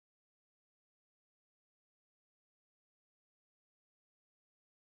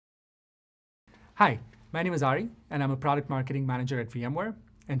Hi, my name is Ari, and I'm a product marketing manager at VMware.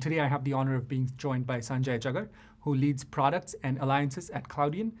 And today I have the honor of being joined by Sanjay Jagar, who leads products and alliances at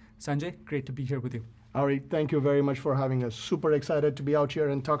Cloudian. Sanjay, great to be here with you. Ari, thank you very much for having us. Super excited to be out here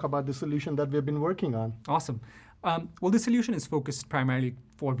and talk about the solution that we've been working on. Awesome. Well, this solution is focused primarily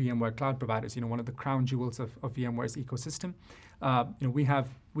for VMware cloud providers, one of the crown jewels of VMware's ecosystem.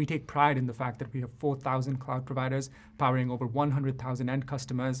 We take pride in the fact that we have 4,000 cloud providers powering over 100,000 end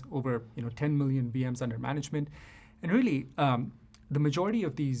customers, over 10 million VMs under management. And really, the majority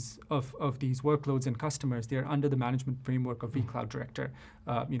of these workloads and customers, they're under the management framework of vCloud Director,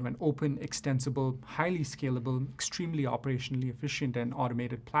 an open, extensible, highly scalable, extremely operationally efficient and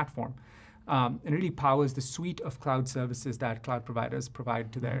automated platform. And really powers the suite of cloud services that cloud providers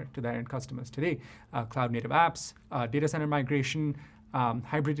provide to their end customers today. Cloud native apps, data center migration,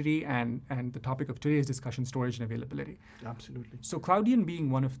 hybridity, and the topic of today's discussion, storage and availability. Absolutely. So Cloudian being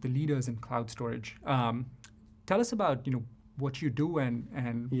one of the leaders in cloud storage, tell us about what you do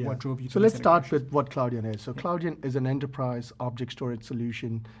and what drove you to So this let's start integration. with what Cloudian is. So Cloudian is an enterprise object storage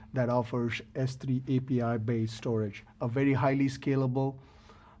solution that offers S3 API-based storage, a very highly scalable,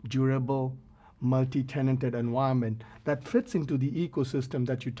 durable, multi-tenanted environment that fits into the ecosystem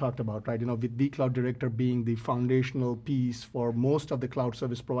that you talked about, right? With vCloud Director being the foundational piece for most of the cloud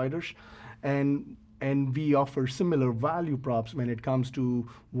service providers. And we offer similar value props when it comes to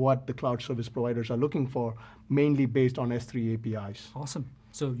what the cloud service providers are looking for, mainly based on S3 APIs. Awesome.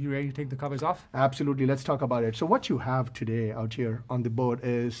 So you ready to take the covers off? Absolutely, let's talk about it. So what you have today out here on the board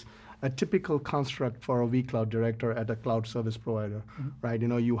is a typical construct for a vCloud Director at a cloud service provider, right?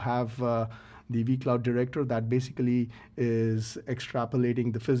 You have the vCloud Director that basically is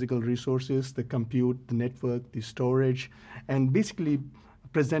extrapolating the physical resources, the compute, the network, the storage, and basically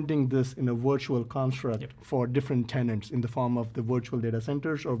presenting this in a virtual construct for different tenants in the form of the virtual data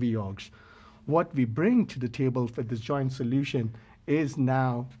centers or VOGs. What we bring to the table for this joint solution is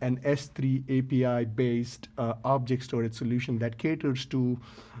now an S3 API-based object storage solution that caters to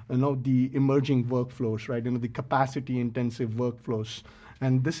the emerging workflows, right? The capacity-intensive workflows.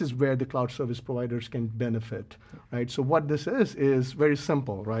 And this is where the cloud service providers can benefit, right? So what this is very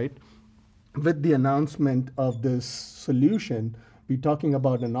simple, right? With the announcement of this solution, we're talking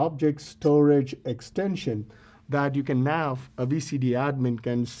about an object storage extension that you can now, a VCD admin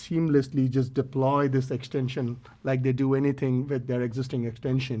can seamlessly just deploy this extension like they do anything with their existing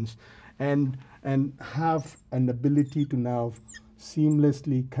extensions and have an ability to now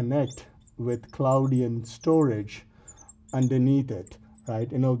seamlessly connect with Cloudian storage underneath it, right?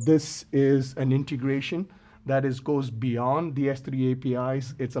 This is an integration that goes beyond the S3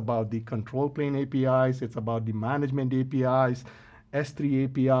 APIs. It's about the control plane APIs. It's about the management APIs,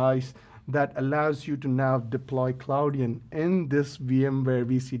 S3 APIs, that allows you to now deploy Cloudian in this VMware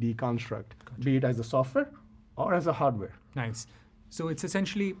VCD construct, be it as a software or as a hardware. Nice. So it's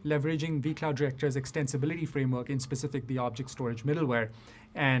essentially leveraging vCloud Director's extensibility framework, in specific the object storage middleware,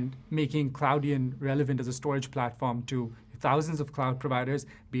 and making Cloudian relevant as a storage platform to thousands of cloud providers,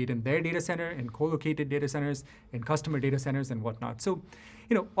 be it in their data center, in co-located data centers, in customer data centers, and whatnot. So,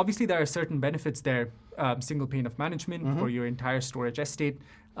 obviously there are certain benefits there. Single pane of management for your entire storage estate.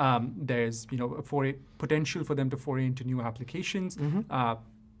 There's, potential for them to foray into new applications,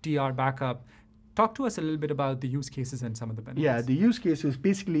 DR backup. Talk to us a little bit about the use cases and some of the benefits. Yeah, the use cases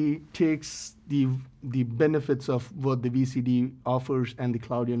basically takes the benefits of what the VCD offers and the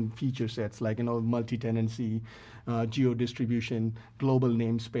Cloudian feature sets, like multi-tenancy, geo-distribution, global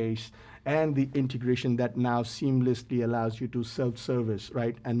namespace, and the integration that now seamlessly allows you to self-service,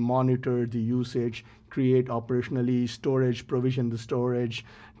 right, and monitor the usage, create operationally storage, provision the storage,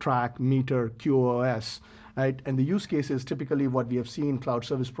 track, meter, QoS. Right? And the use cases, typically what we have seen cloud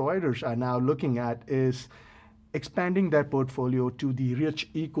service providers are now looking at is expanding their portfolio to the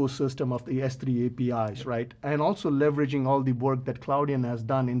rich ecosystem of the S3 APIs, right? And also leveraging all the work that Cloudian has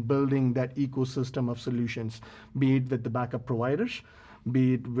done in building that ecosystem of solutions, be it with the backup providers,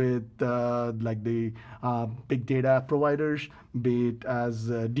 be it with the big data providers, be it as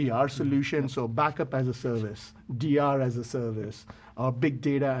a DR solution, so backup as a service, DR as a service, or big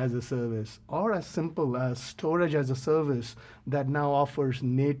data as a service, or as simple as storage as a service that now offers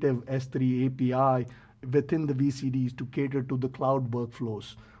native S3 API within the VCDs to cater to the cloud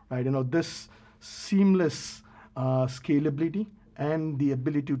workflows, right? This seamless scalability and the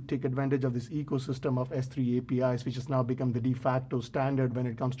ability to take advantage of this ecosystem of S3 APIs, which has now become the de facto standard when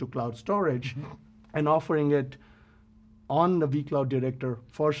it comes to cloud storage, and offering it on the vCloud Director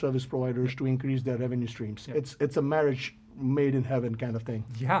for service providers to increase their revenue streams. It's a marriage made in heaven kind of thing.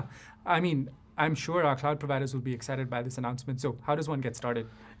 Yeah, I mean, I'm sure our cloud providers will be excited by this announcement. So how does one get started?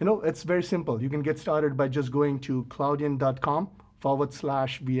 It's very simple. You can get started by just going to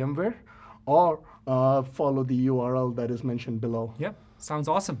cloudian.com/VMware or follow the URL that is mentioned below. Yep, sounds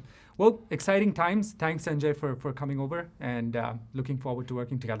awesome. Well, exciting times. Thanks, Sanjay, for coming over, and looking forward to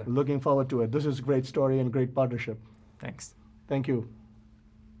working together. Looking forward to it. This is a great story and great partnership. Thanks. Thank you.